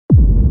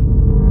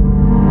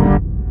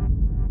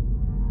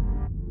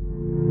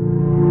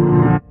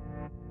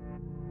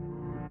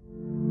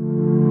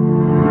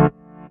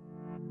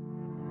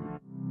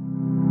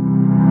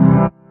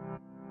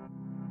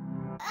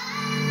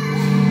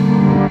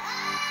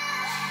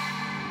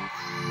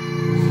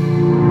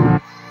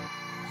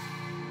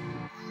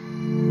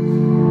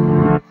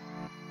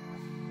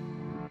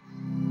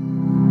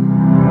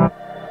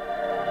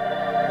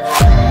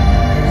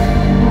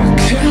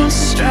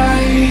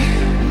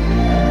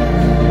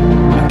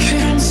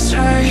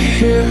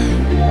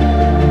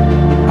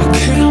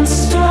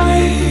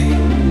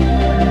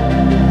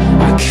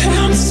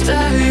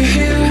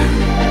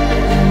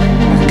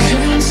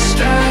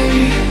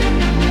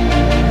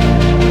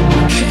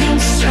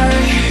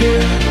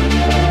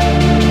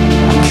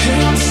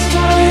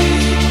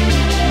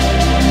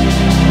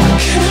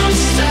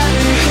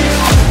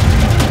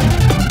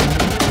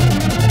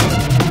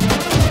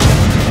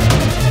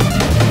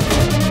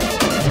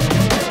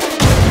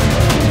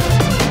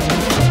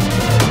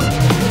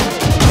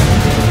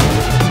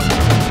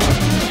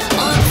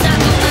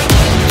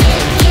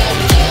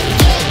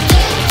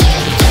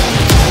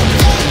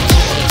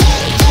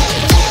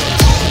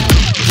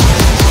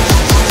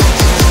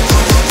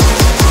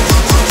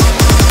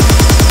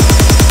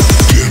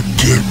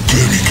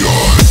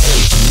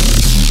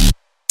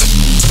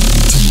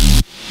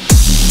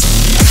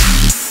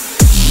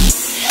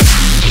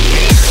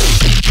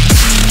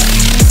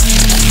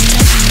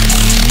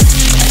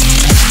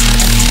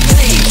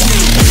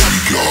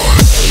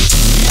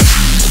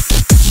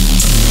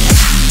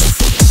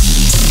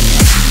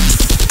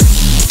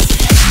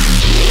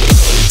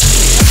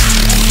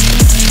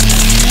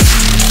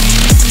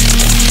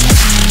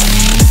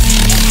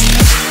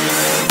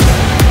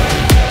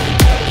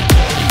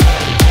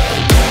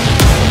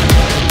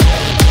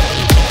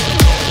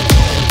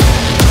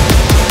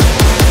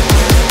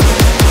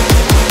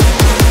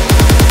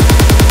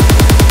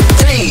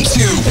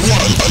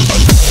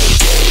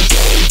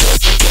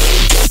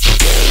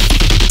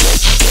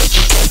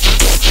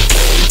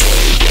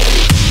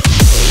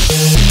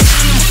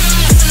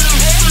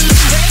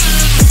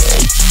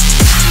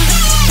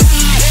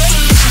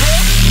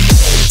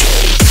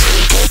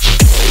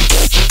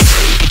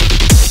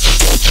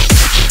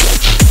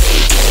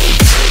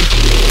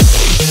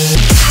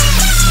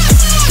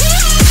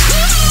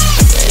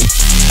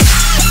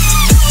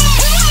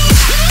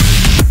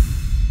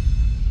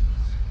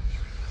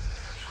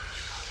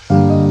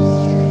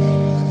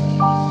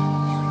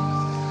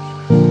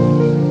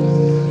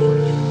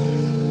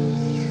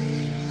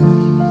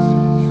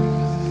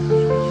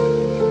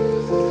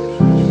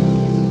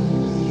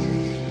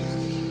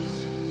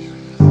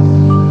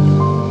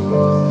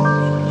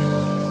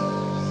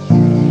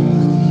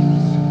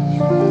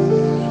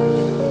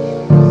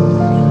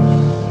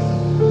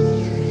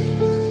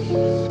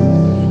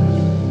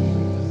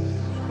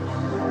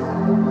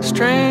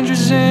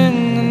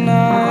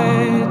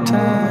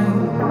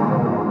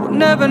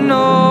never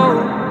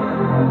know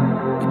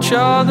each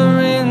other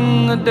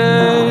in the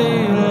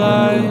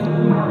daylight.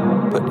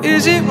 But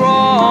is it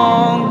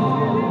wrong?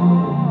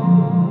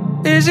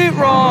 Is it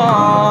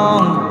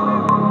wrong?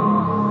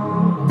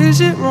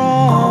 Is it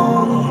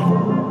wrong?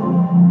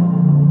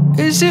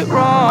 Is it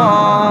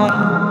wrong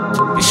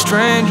to be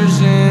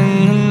strangers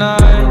in the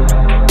night?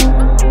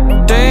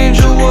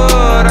 Danger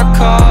what I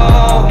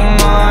call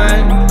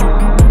mine.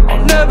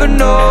 I'll never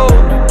know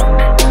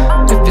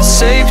if it's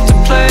safe to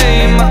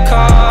play my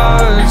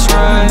cards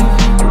right.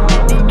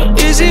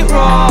 Is it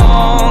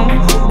wrong?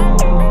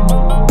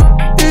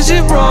 Is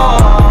it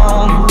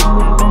wrong?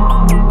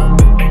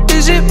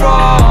 Is it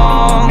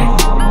wrong?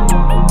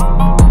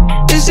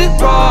 Is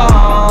it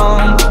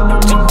wrong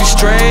to be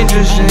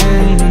strangers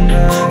in the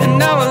night? And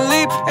now I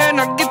leave and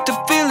I get to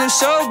feeling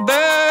so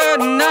bad.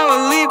 And now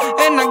I leave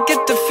and I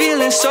get to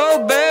feeling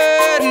so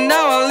bad. And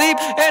now I leave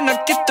and I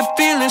get to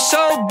feeling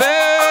so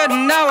bad.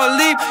 And now I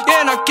leave,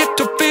 yeah, and I get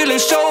to feeling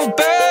so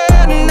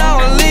bad. And now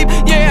I leave,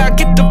 yeah, I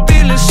get to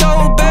feeling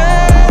so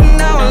bad. And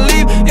now I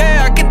leave,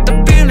 yeah, I get to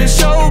feeling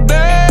so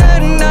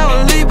bad. And now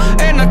I leave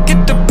and I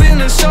get to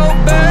feeling so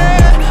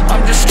bad.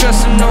 I'm just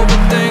stressing over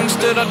things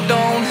that I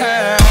don't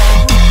have.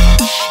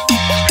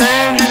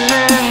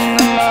 Strangers in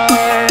the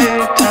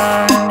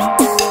nighttime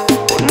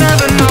will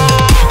never know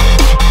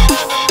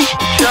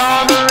each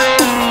other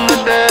in the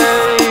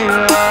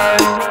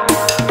daylight.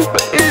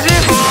 But is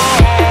it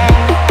wrong?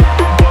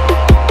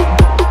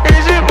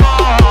 Is it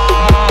wrong?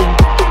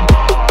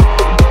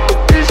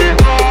 Is it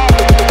wrong?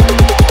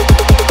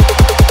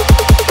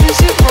 Is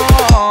it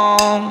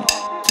wrong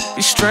to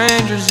be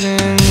strangers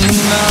in the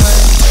night?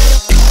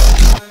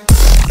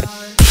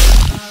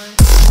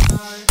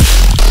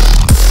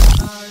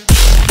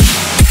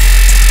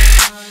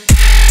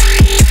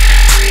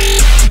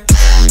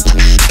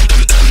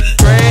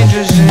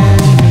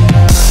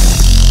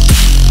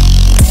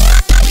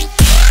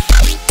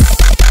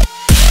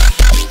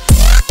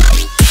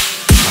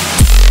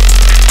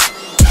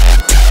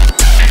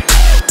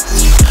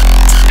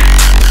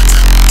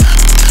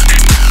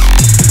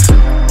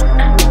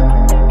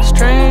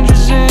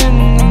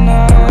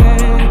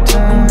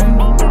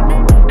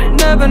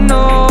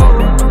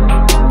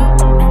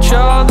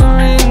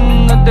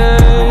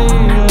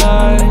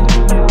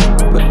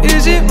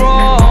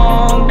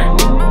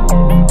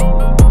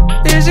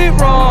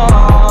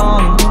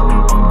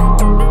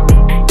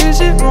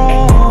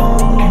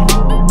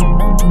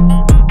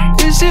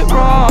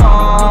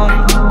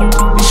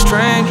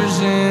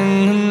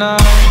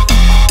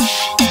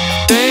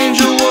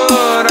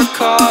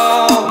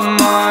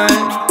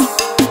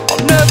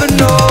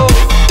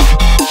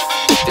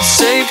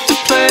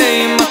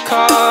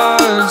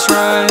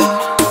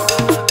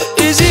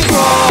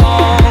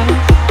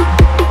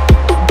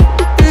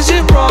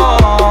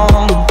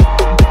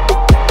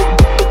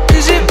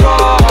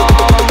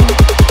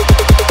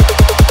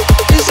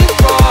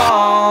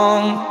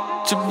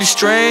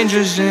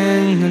 Strangers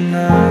in the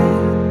night.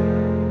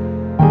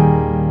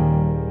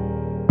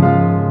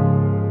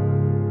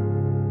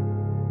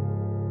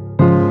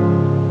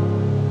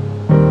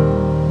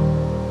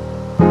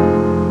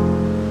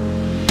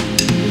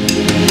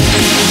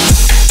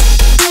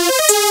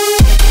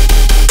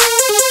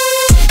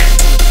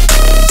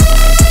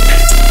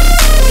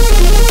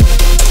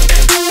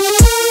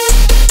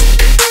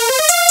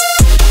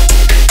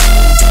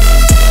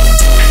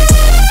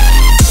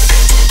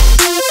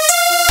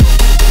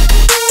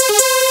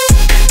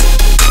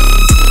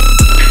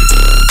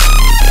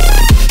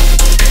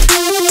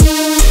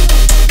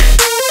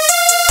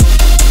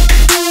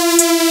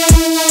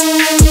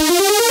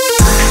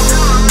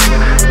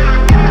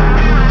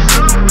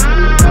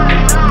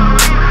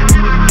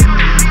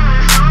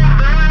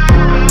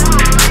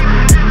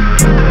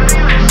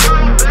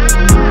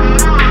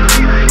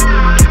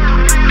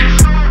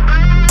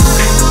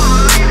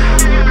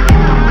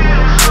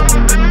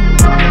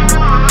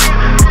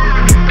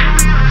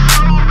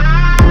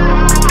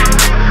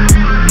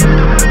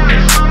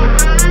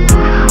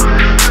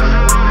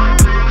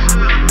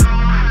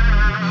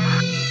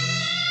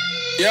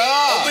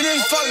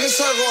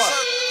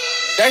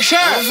 That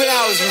shirt.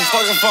 That was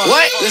fucking fun.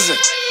 What? Listen.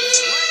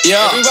 Yo.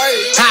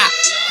 Everybody. Ha.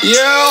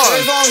 Yo. Turn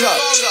your phones up.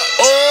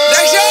 Oh.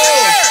 That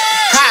shirt.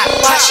 Kai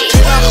Wachi.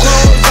 Take my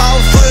clothes off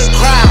for the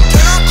crowd.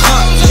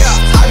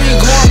 Yeah. I be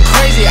going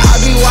crazy. I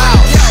be wild.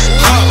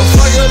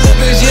 Fuck your little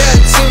bitch. Yeah.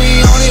 See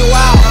me only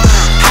wild.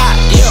 Hot.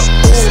 Yeah.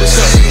 Ooh.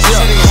 What's up?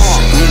 Yeah.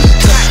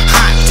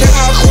 Hot. Take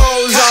my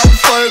clothes off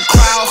for the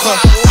crowd.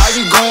 I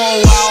be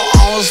going wild.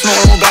 I don't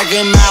smoke black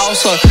and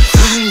mouse. You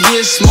can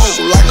get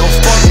smoked like a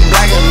fucking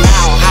black and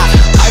mouse.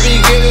 I be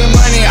getting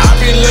money, I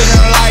be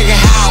looking like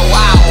how,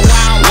 wow,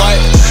 what?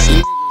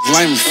 You niggas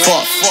lame as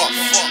fuck.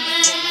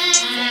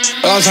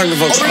 I'm turning the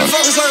fuck up.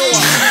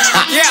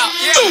 Yeah,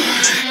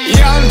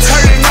 I'm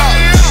turning up.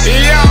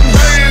 Yeah, I'm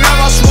burning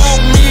up. I smoke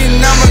me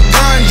and I'm a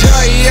ganja.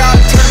 Yeah, I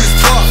turn the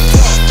fuck.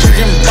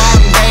 Drinking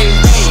Bombay,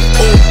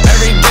 ooh,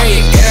 every day.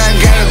 And I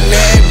got a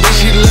bad bitch,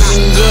 she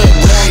looking good.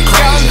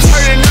 Yeah, I'm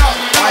turning up.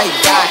 My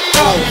God,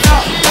 oh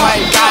my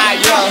God,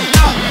 yeah.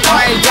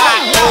 My God,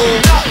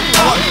 oh.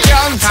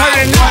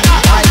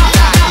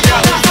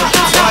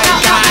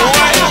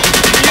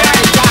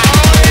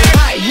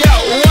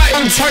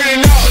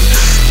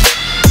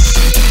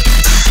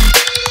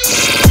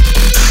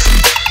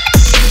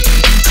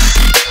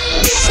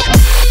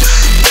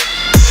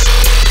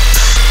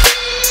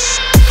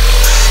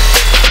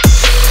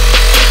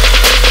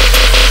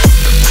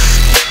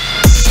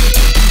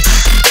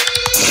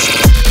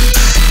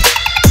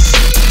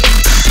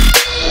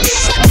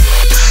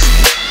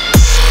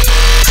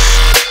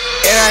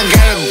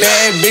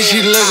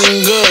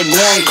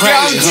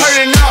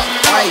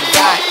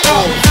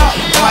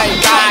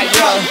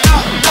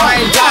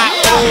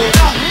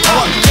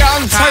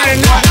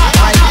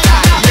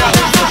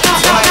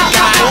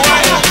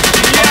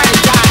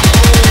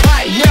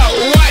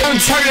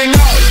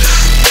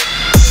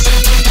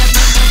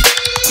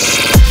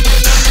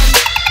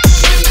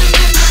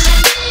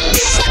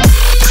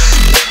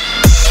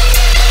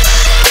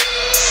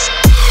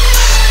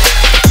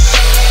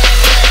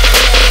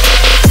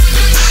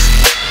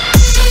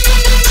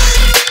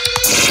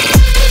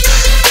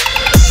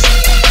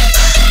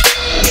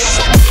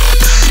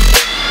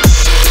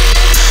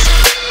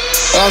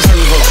 I'm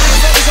turning up.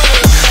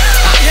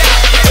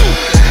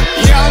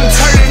 Yeah, I'm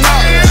turning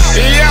up.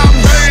 Yeah, I'm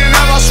burning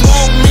up. I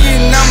smoke me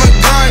and I'm a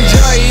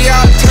ganja.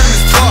 Yeah, I turn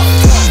the fuck.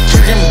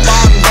 Drinking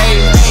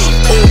Bombay.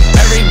 Ooh,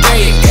 every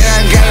day. And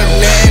I got a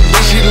bad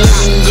bitch, she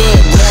looking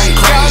good. Going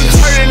crazy. Yeah, I'm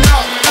turning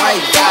up.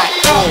 My God,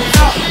 oh.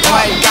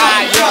 My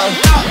God, yeah.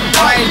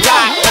 My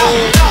God,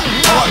 oh.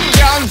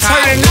 Yeah, I'm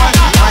turning up.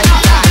 My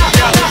God,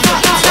 yeah.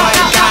 My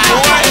God,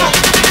 what?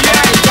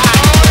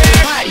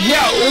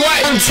 Yeah,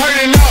 what? I'm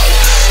turning up.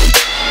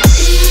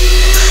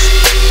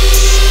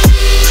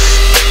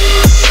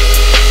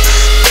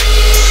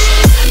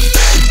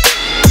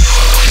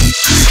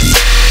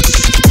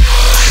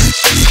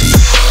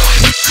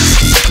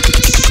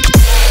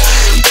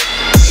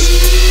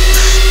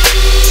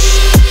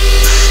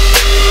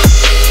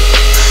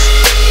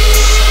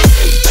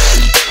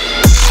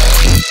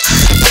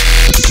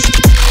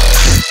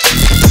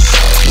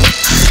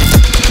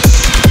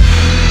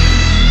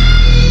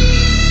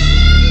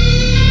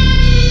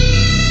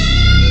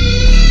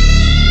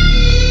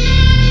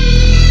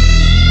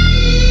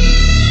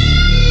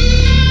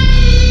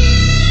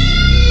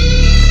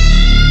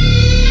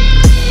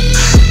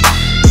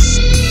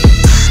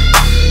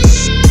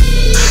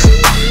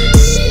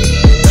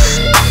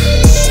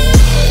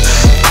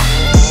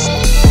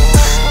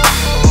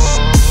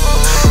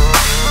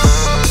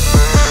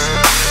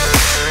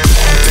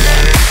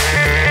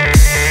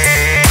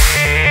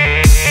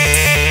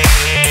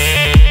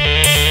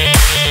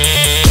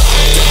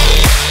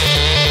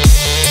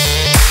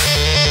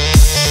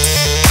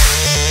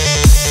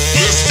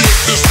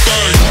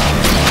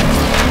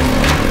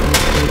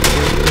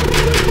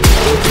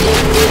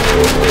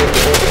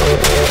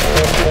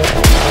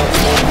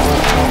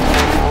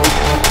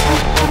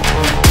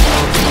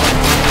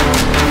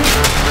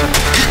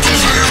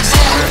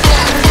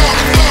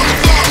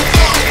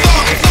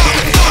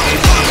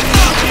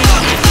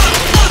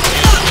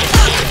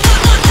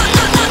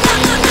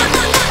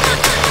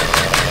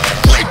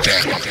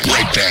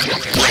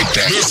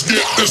 Let's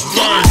get this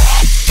thing.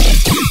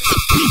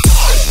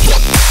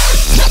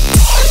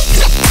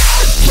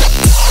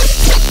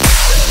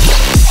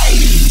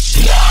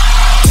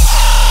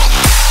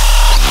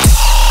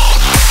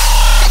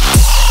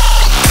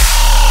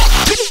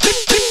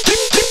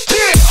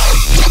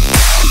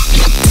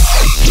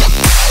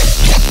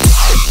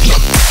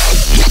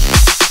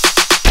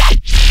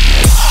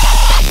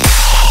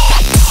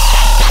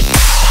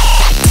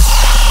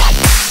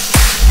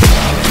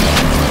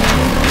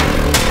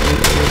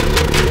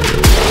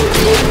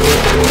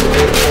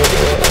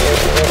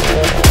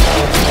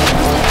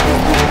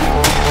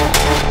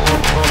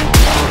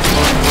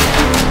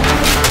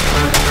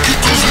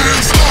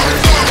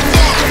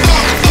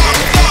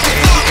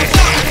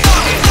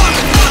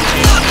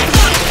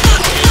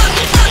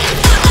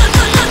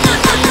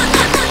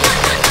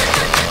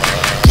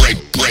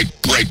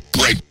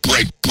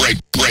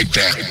 Break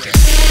that.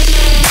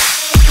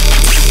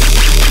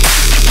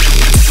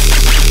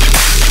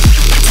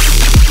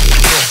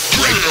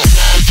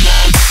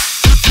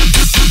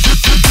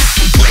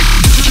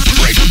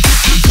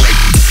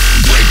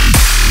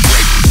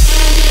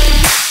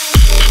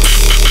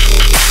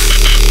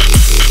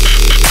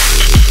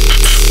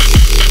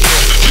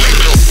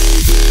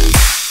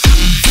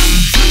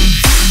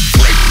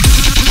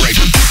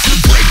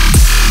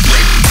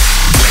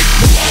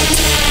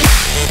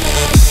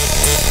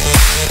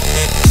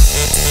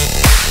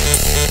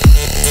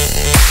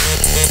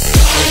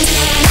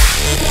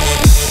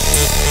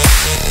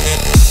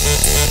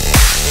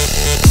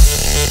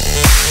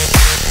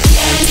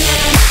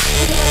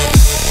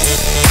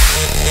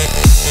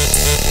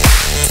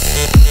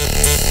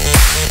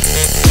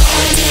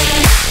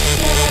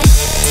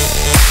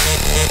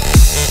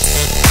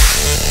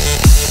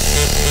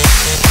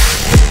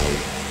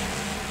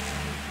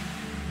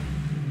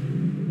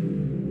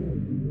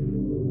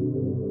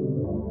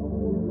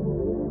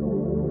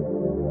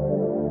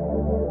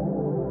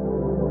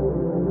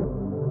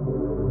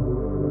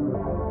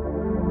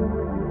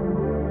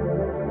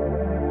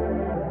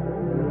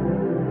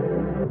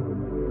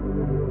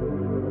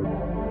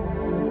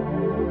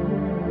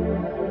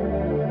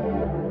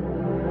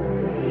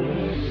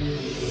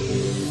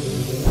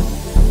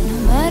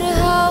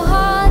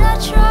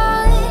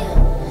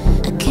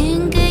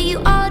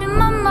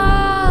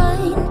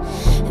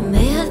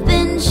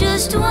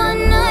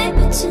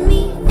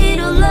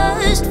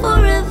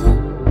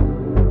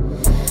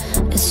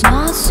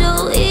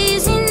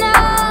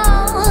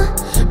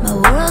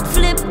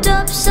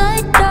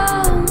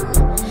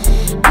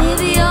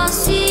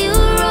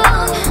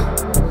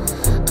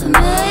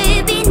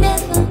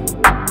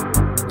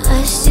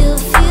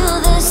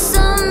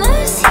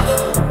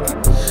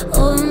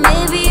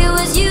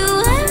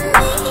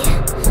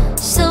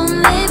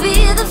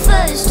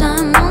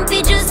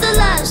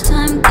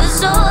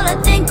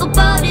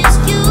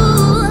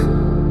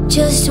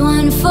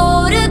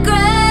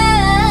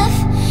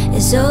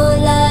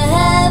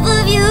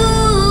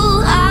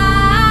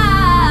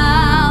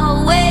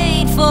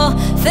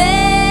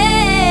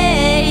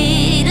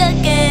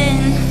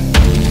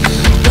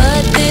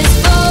 But this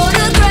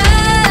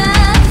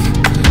photograph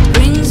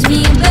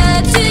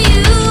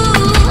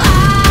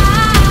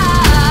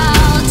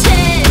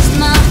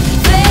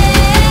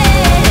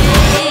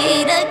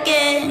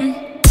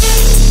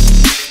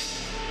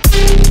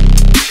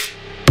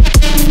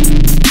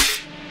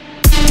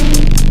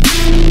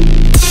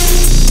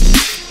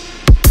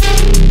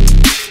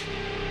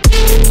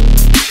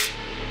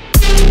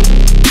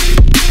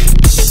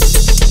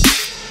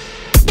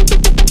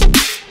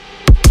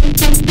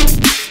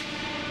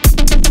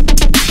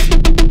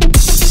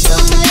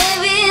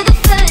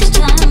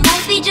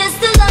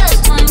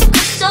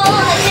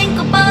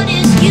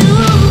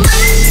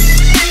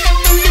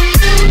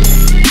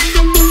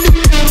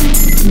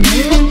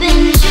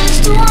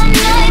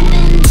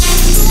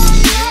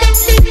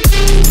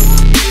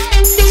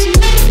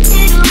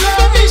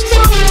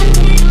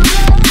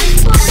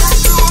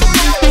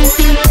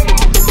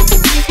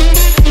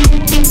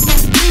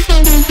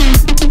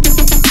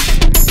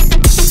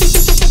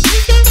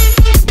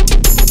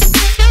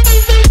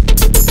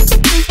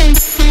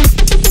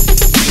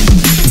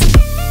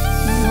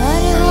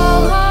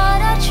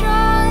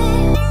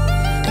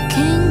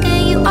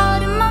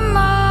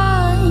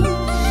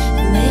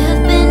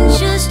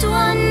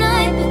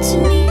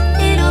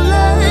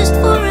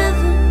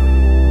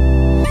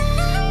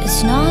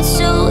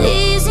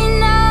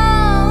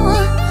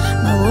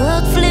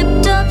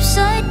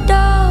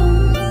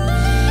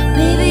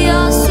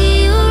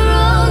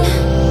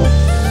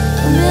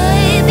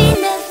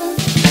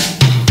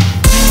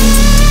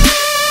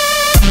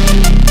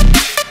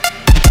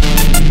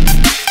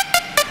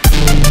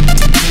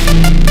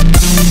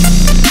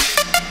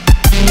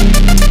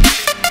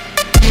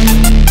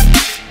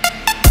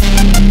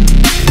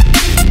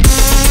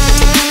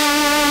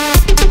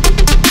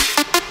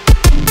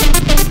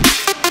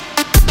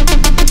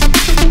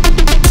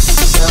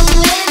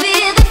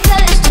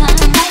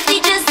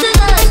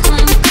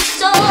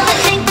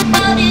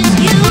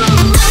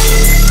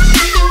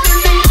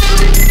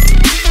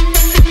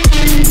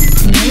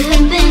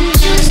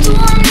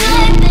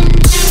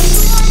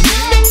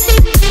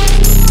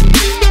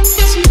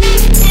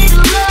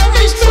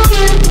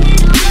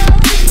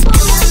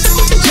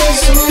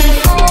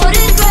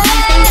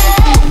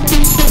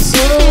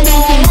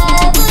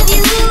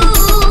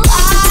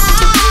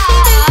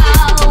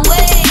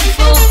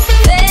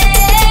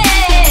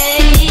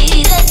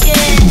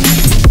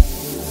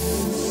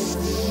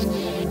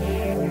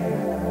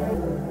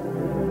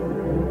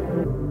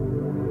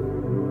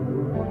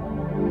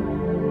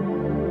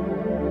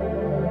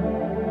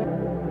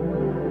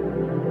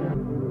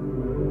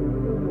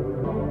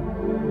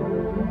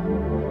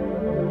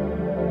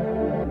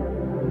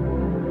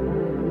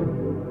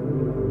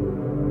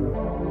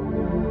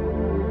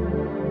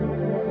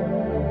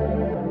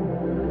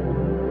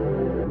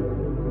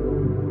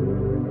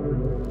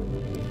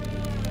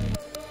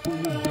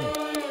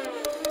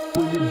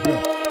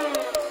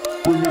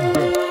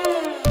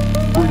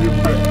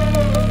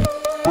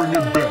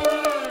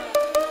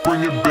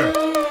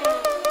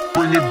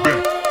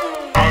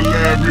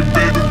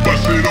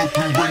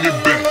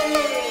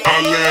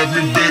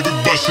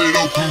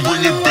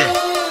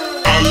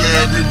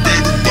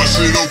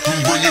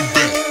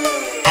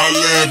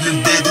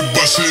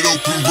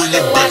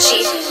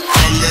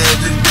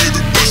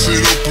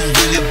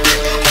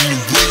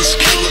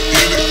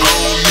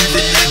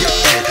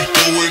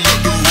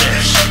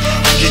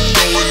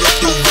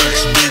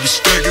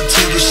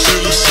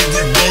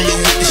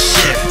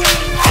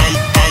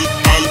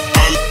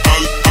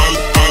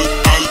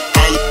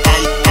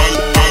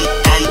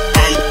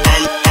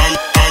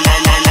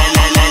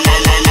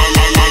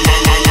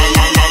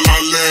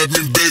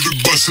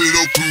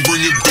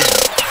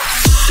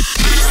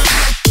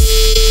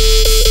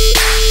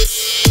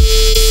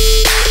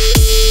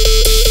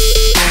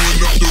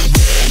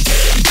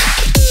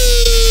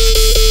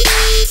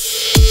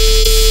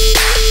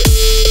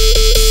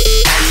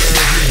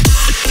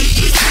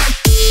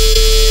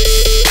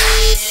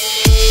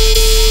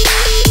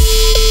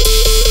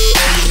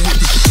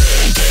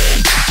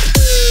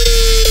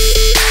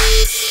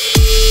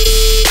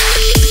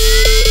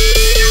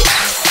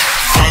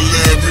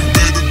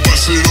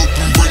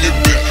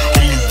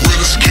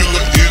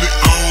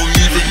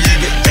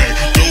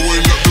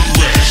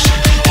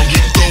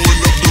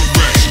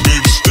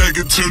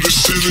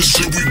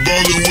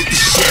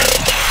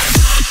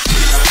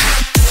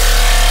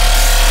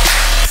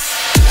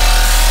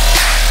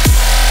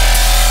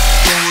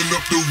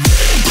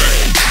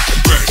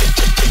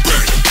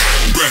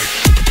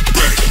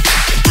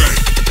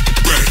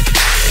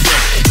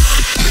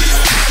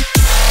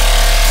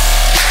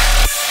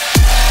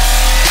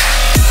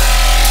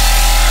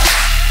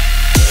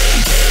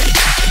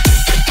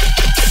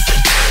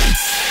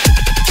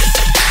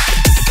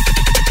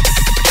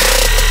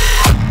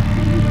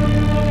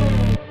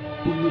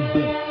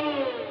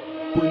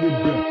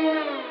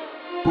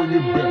bring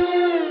it back,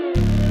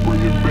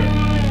 bring it back,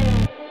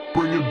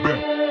 bring it back,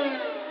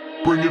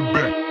 bring it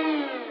back,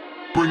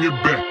 bring it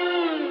back.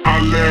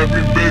 Holla at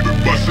me, baby,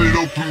 bust it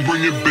open,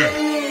 bring it back.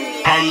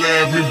 Holla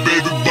at me,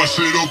 baby, bust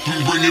it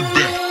open, bring it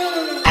back.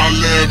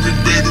 Holla at me,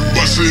 baby,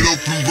 bust it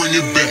open, bring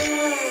it back.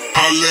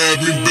 Holla at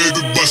me,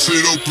 baby, bust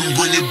it open,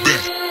 bring it back.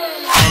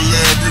 Holla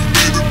at me,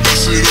 baby,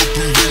 bust it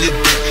open, bring it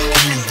back.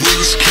 I'm the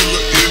realest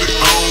killer in it,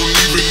 I don't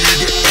even need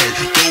to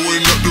act.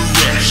 Throwing up the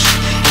racks,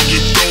 I'm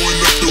just throwing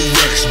up the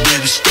racks.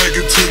 Baby, stack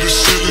it to the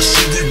ceiling,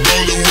 see we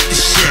rollin' with the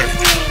sack.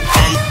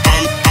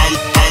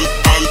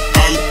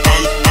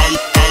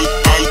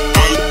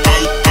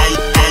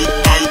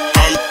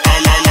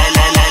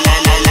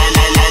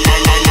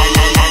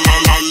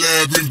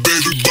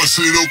 Bust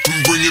it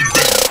open, bring it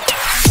back.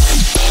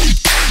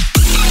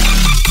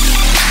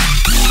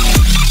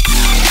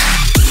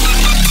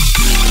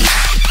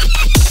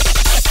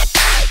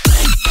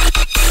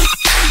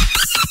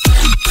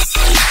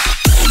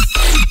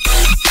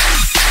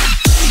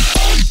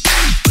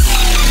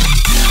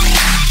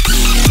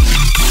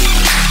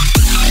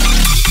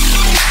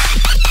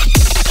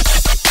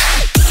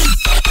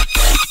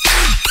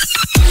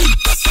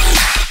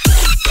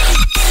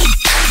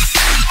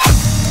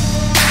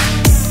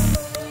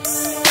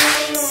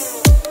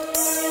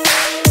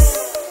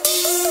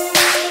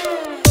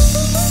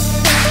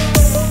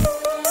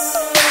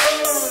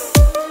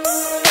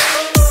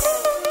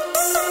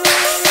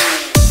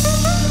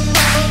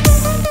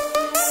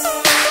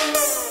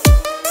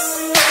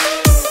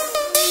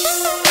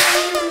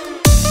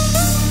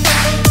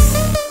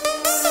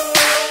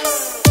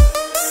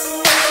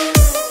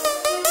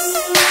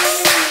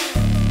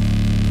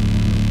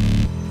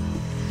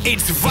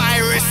 It's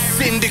Virus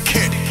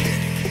Syndicate.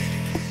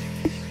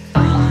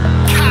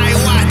 Kai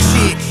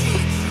Wachi.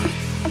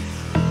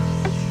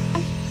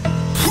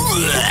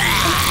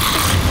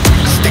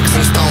 Sticks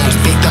and stones,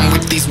 beat them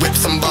with these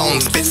whips and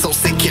bones. Bit so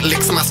sick it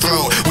licks my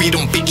throat. We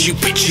don't bitch, you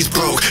bitches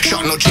broke.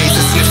 Shot no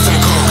chaser, sniff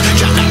some coke.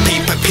 Jack that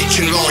paper, pitch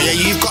and roll. Yeah,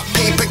 you've got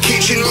paper,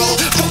 kitchen roll.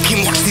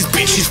 Fucking watch these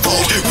bitches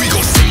fold. We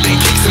go sip and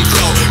kicks and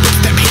flow. Look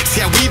them hits,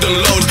 yeah, we done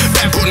loads.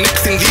 Bamboo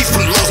nicks in these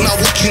front rows. Now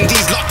watching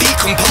these lot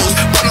decompose.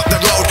 Run up the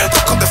road,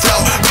 fuck up the flow.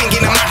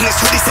 Bringing the madness,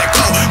 ready, set,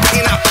 go.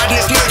 Bringing out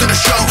badness, murder the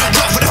show.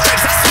 Drop for the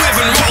feds that swerve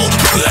and roll.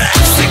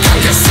 Sick, I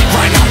get sick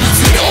right now.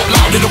 Spit it up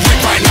loud in the whip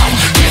right now.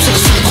 Get to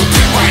the circle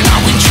pit right now.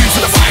 In tune to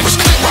the virus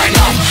click right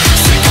now.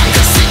 Sick, I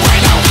get sick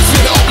right now.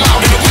 Spit it up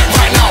loud in the whip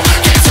right now.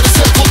 Get to the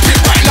circle pit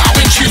right now.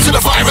 In tune to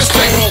the virus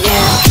click.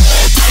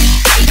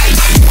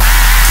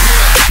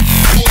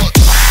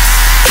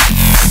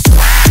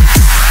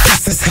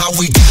 This is how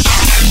we do.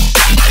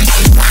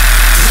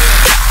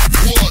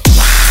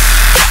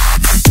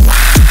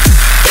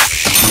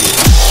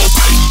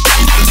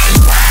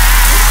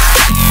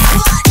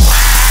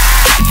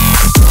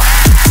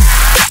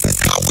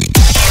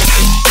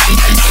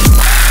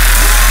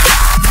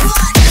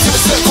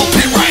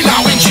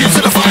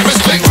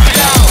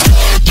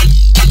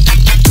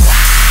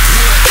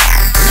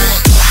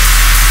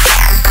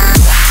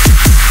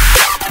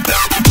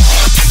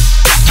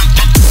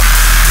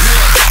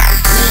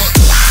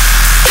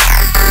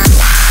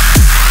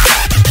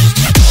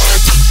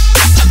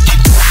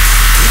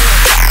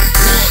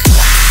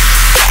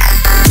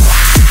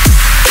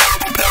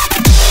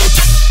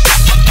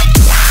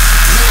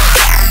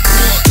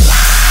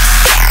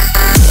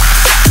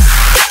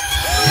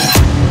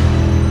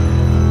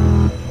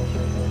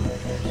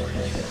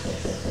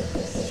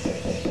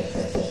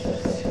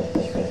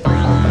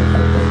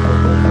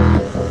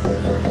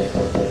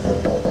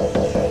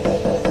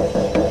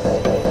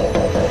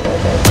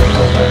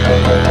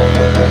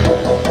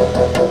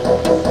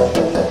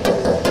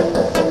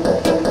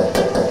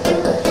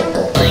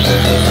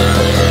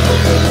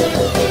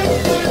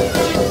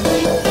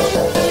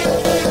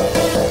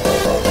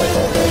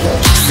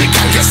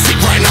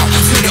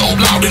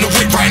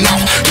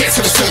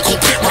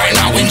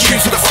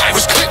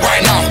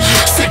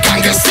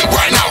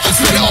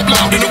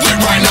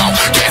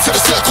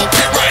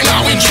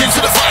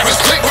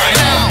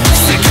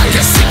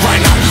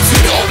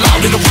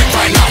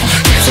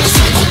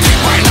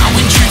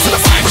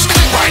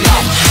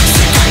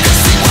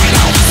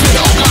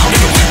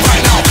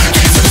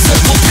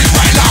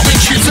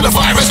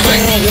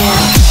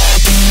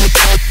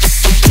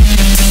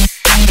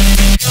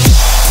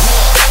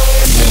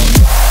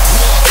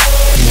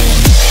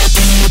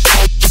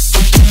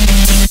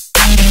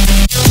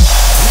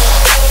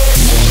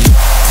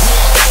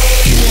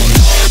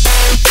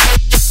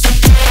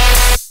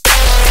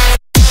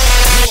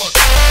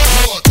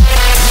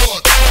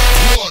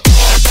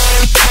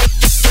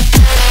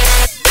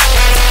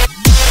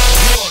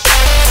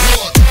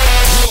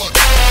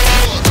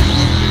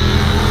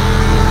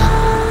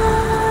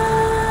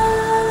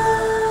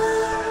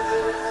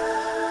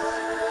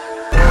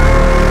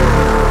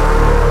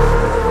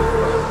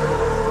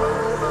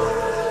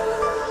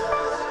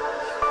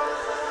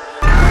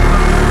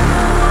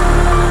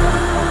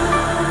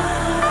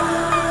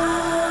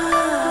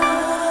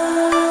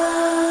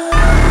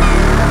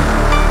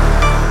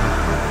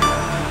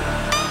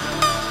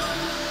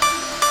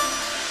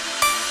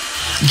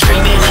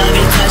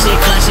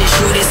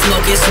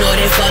 smoke it, snort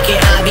it, fuck it,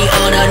 I be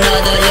on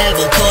another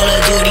level. Call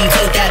of Duty,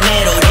 take that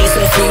metal. They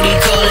so fruity,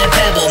 call it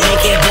pebble.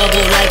 Make it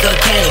bubble like a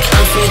kettle.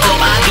 I'm so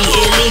dope, I be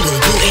illegal.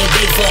 Do it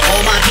big for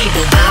all my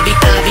people.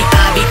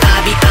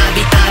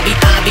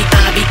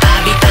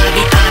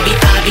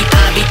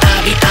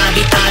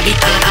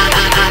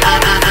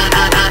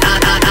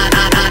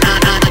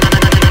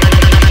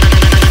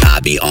 I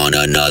be on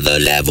another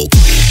level.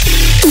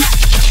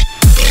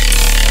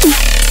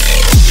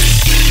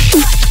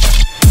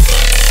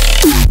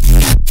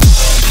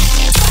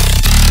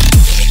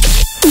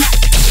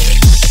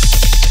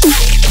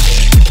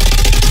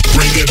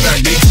 Bring it back,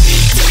 nigga.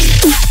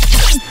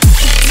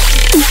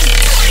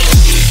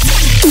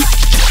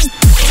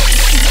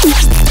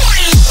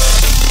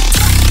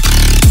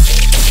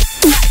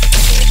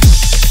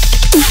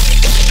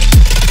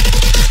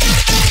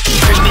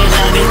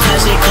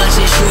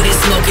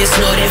 Smoke it,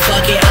 snort it,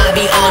 fuck it, I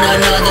be on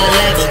another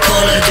level.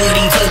 Call of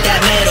Duty, take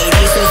that metal.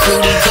 They so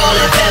fruity, call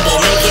it pebble.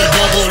 Make it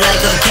bubble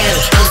like a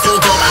kettle. I'm so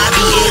dope, I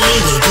be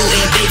illegal. Do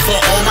it big for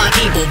all my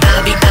people.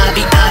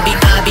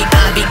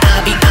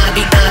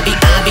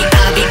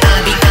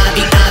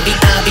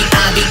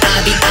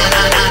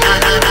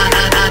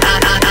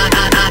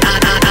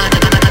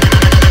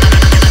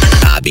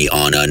 I be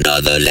on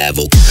another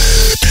level.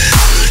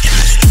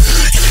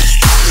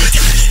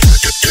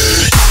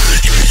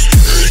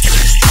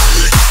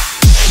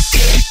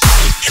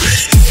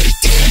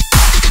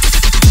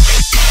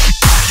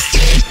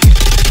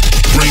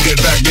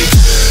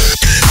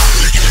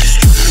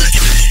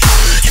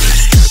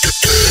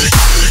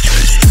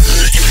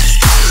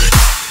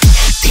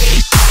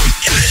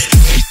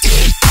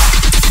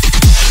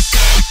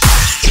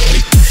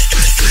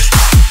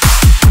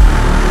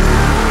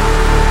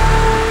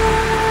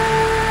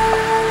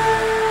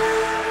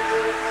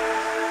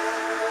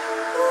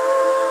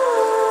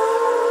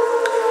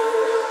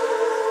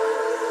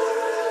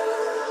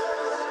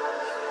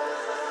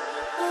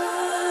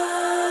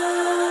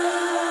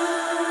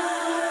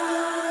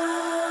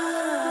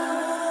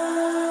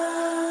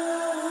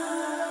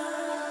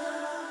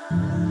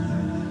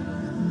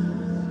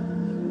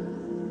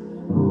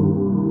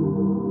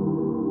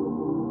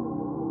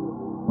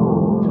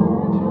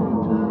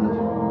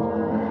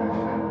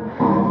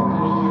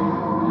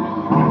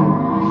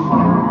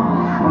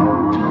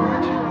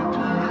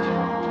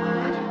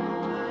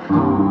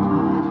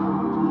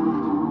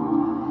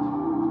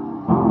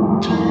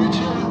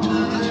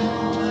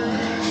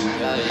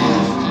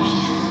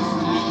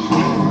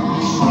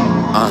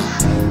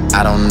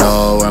 I don't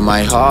know where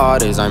my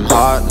heart is, I'm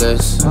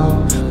heartless,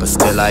 but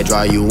still I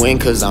draw you in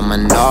cause I'm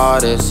an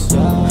artist.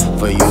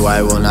 For you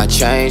I will not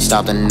change,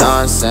 stop the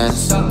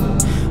nonsense.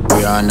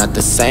 We are not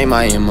the same,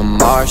 I am a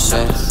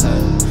Martian.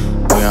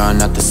 We are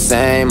not the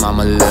same, I'm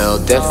a little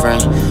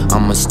different.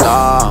 I'm a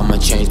star, I'ma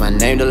change my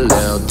name to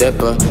Lil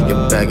Dipper.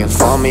 You're begging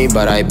for me,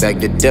 but I beg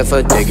to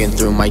differ. Digging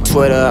through my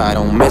Twitter, I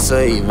don't miss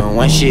her, even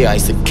when she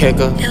ice a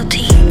kicker.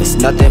 It's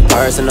nothing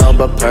personal,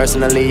 but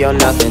personally you're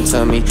nothing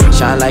to me.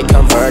 Shine like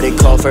converted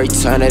gold for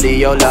eternity,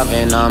 you're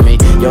loving on me.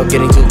 You're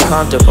getting too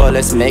comfortable,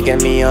 it's making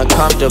me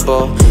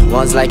uncomfortable.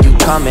 Ones like you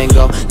come and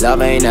go,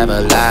 love ain't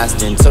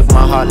everlasting. Took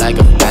my heart like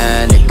a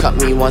bandit, cut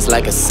me once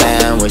like a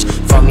sandwich.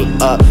 Fuck me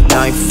up,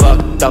 now I'm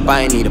fucked up,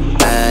 I need a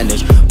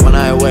bandage. When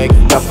I wake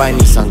up I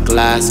need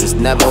sunglasses.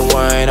 Never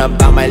worrying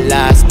about my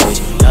last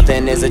bitch,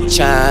 nothing is a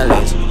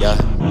challenge, yeah.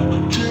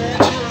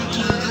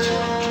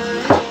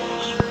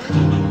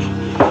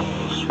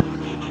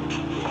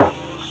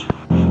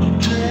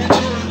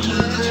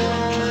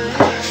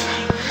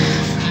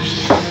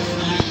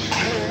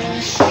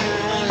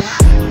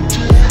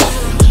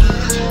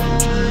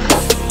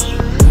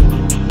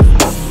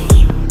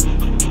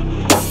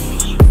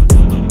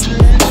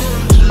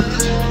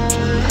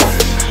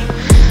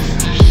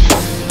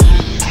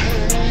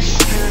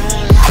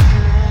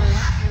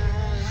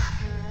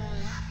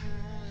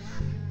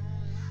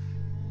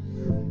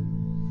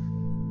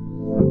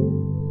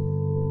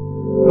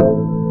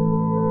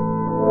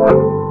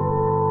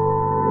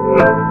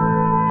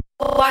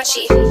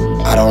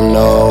 I don't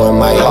know where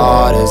my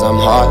heart is, I'm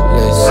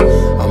heartless.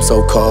 I'm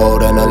so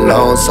cold and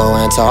alone, so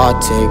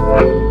Antarctic.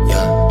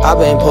 Yeah, I've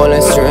been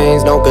pulling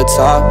strings, no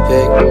guitar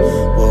pick.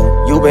 Whoa,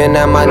 you been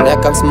at my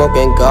neck, I'm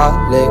smoking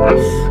garlic.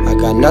 I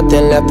got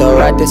nothing left or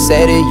right to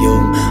say to you.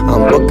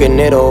 I'm booking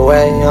it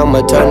away,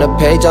 I'ma turn the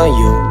page on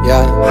you.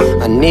 Yeah,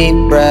 I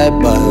need bread,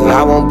 but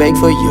I won't beg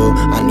for you.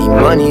 I need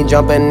money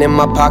jumping in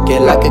my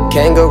pocket like a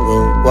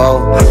kangaroo.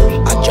 Whoa,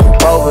 I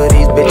jump over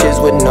these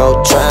bitches with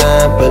no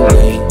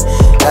trampoline.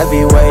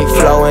 Heavy weight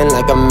flowing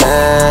like a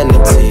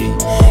manatee.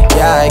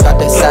 Yeah, I got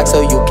the sack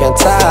so you can't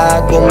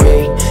tackle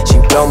me. She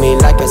blow me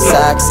like a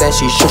sax and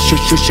she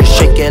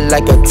shake it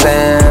like a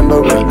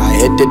tambourine. I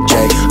hit the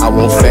J, I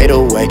won't fade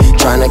away,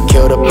 tryna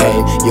kill the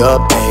pain. you're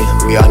a pain.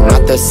 We are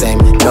not the same,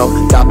 no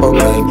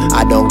doppelgang.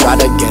 I don't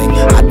got a gang,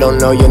 I don't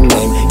know your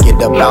name.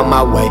 Get up out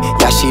my way,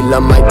 yeah, she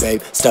love my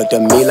babe. Stuck to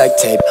me like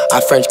tape,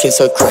 I French kiss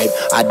her crepe.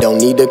 I don't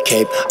need a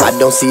cape, I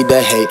don't see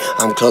the hate.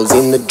 I'm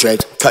closing the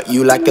drapes, cut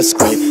you like a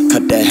scrape.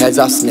 Cut the heads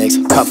off snakes,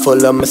 cut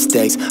full of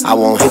mistakes. I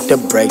won't hit the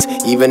brakes,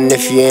 even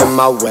if you're in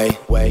my way.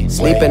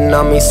 Sleeping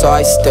on me so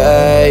I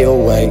stay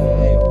awake.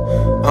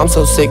 I'm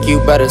so sick you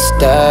better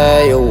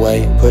stay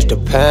away. Push the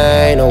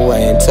pain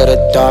away into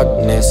the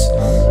darkness.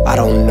 I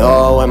don't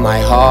know where my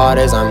heart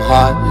is, I'm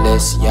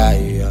heartless, yeah,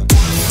 yeah.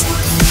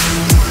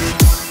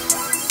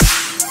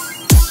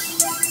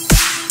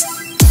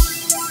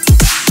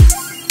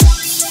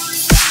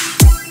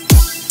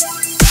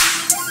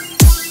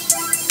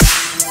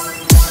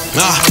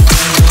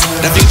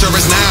 The future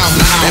is now.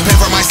 They pay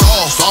for my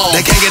soul. They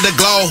can't get the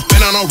glow.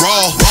 Been on a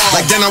roll.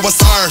 Like dinner was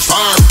served.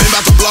 Been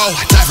about to blow.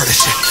 I die for this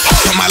shit.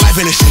 Put my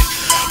life in this shit.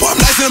 Boy, I'm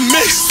nice in the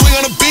mix. Swing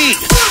on the beat.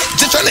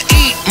 Just trying to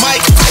eat.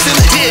 Mike Tyson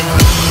the hit.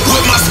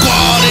 With my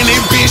squad in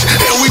it, bitch.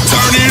 And we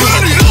turn it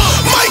up.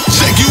 Mike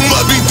check, you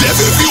must be deaf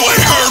if you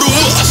ain't heard of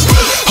us.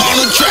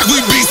 On the track, we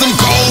beat some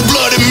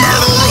cold-blooded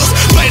murderers.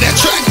 Play that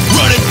track,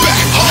 run it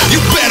back. You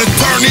better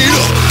turn it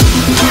up.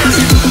 Turn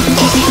it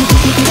up.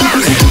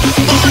 Turn it up.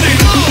 Turn it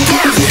up.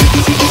 Turn it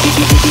up.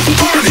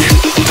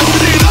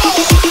 Turn it up.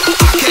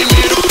 I came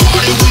here to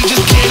party, we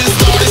just getting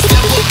started.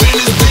 Step up in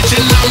this bitch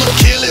and I'ma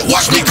kill it.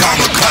 Watch me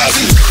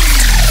Kamikaze.